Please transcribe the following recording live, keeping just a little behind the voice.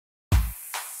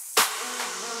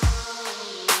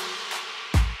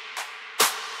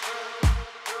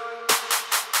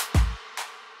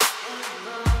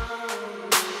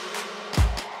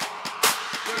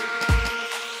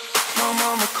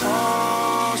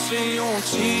see you on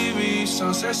TV,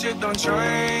 sunset shit done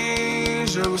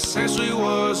changed. Ever since we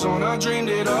was on, I dreamed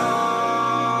it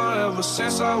all. Ever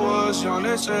since I was young,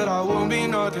 they said I wouldn't be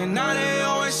nothing. Now they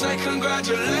always say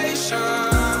congratulations.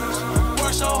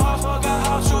 Worked so hard, forgot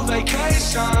how to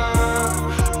vacation.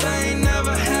 They ain't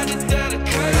never had the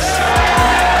dedication.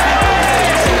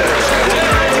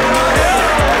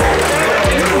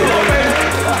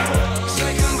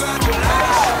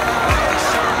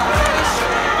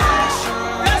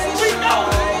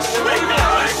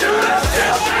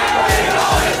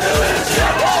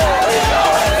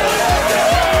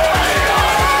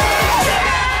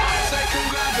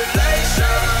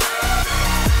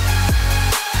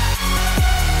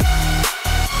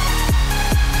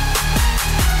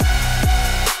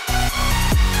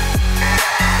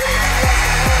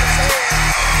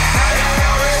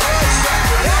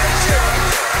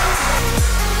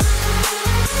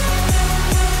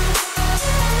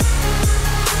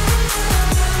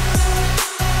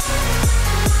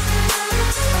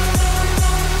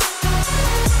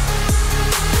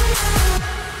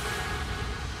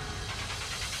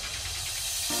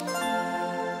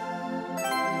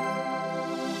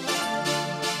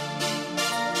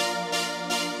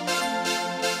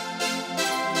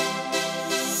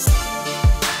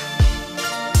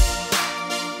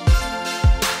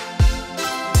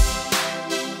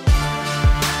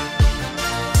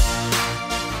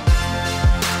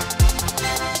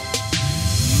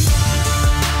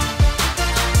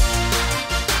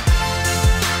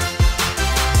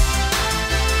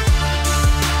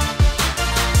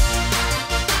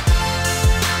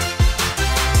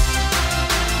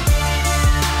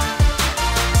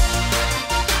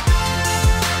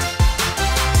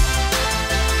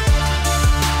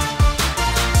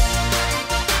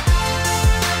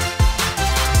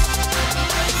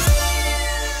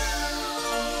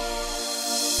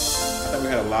 We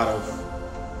had a lot of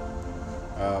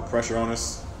pressure on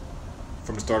us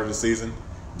from the start of the season,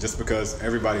 just because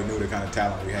everybody knew the kind of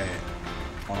talent we had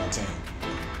on our team.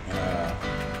 And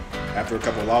after a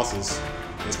couple of losses,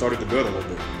 it started to build a little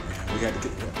bit. And we had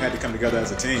to come together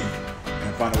as a team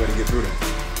and find a way to get through that.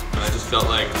 I just felt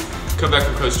like, come back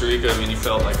from Costa Rica, I mean, you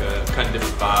felt like a kind of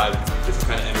different vibe, different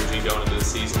kind of energy going into the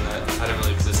season that hadn't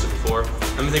really existed before.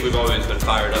 I think we've always been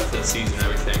fired up for the season and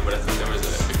everything, but I think there was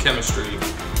a chemistry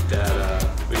that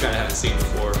we kind of haven't seen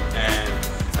before. And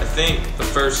I think the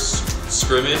first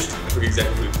scrimmage, I forget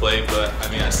exactly who we played, but I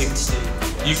mean, I think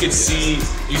you could see,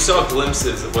 you saw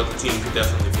glimpses of what the team could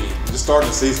definitely be. Just starting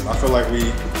the season, I feel like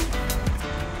we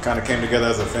kind of came together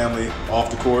as a family off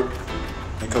the court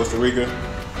in Costa Rica,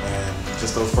 and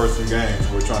just those first few games,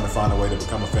 we were trying to find a way to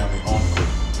become a family on the court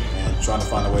and trying to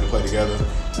find a way to play together.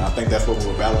 And I think that's what we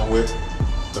were battling with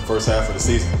the first half of the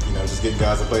season, you know, just getting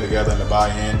guys to play together and to buy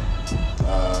in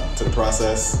to the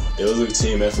process. It was a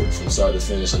team effort from start to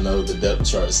finish. I know the depth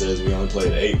chart says we only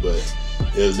played 8, but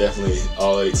it was definitely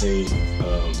all 18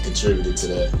 contributed to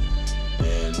that.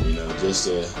 And, you know, just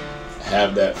to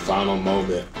have that final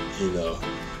moment, you know,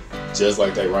 just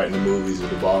like they write in the movies with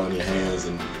the ball in your hands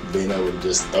and being able to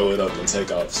just throw it up and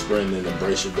take off, sprint and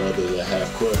embrace your brothers at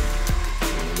half court.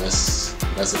 And that's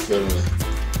a feeling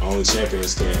only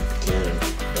champions can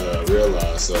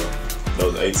realize. So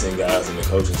those 18 guys and the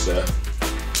coaching staff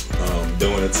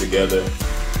doing it together,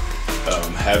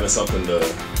 having something to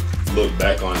look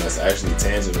back on that's actually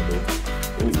tangible.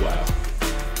 Ooh, wow.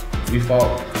 We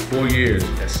fought 4 years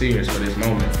as seniors for this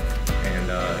moment,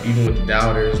 and even with the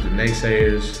doubters, the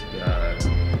naysayers,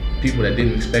 people that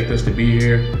didn't expect us to be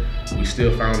here, we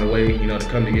still found a way, you know, to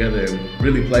come together and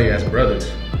really play as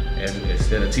brothers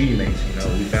instead of teammates. You know,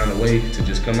 we found a way to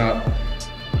just come out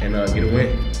and get a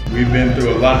win. We've been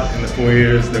through a lot in the 4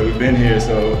 years that we've been here,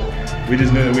 so we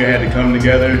just knew that we had to come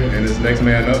together and it's next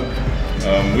man up.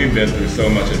 We've been through so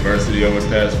much adversity over the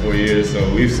past 4 years, so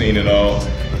we've seen it all.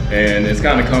 And it's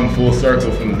kind of come full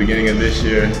circle from the beginning of this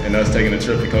year and us taking a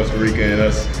trip to Costa Rica and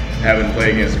us having to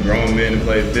play against grown men and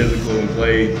play physical and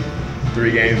play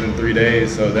 3 games in 3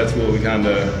 days. So that's what we kind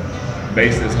of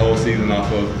based this whole season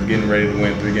off of, getting ready to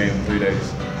win 3 games in 3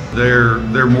 days.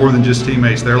 They're more than just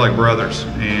teammates, they're like brothers.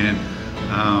 And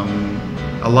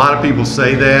a lot of people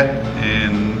say that,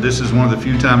 and this is one of the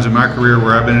few times in my career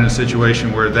where I've been in a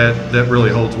situation where that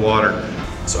really holds water.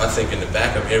 So I think in the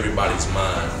back of everybody's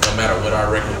mind, no matter what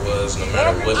our record was, no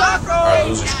matter what our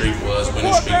losing streak was,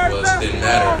 winning streak was, it didn't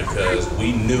matter, because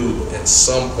we knew at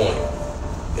some point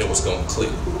it was going to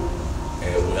click.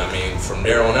 And I mean, from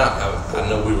there on out, I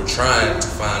know we were trying to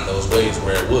find those ways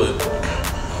where it would.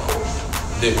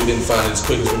 We didn't find it as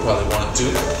quick as we probably wanted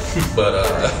to, but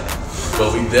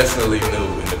we definitely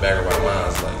knew in the back of our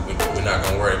minds, like, we're not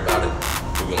going to worry about it.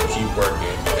 We're We're going to keep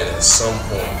working, and at some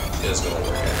point, it's going to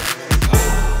work out.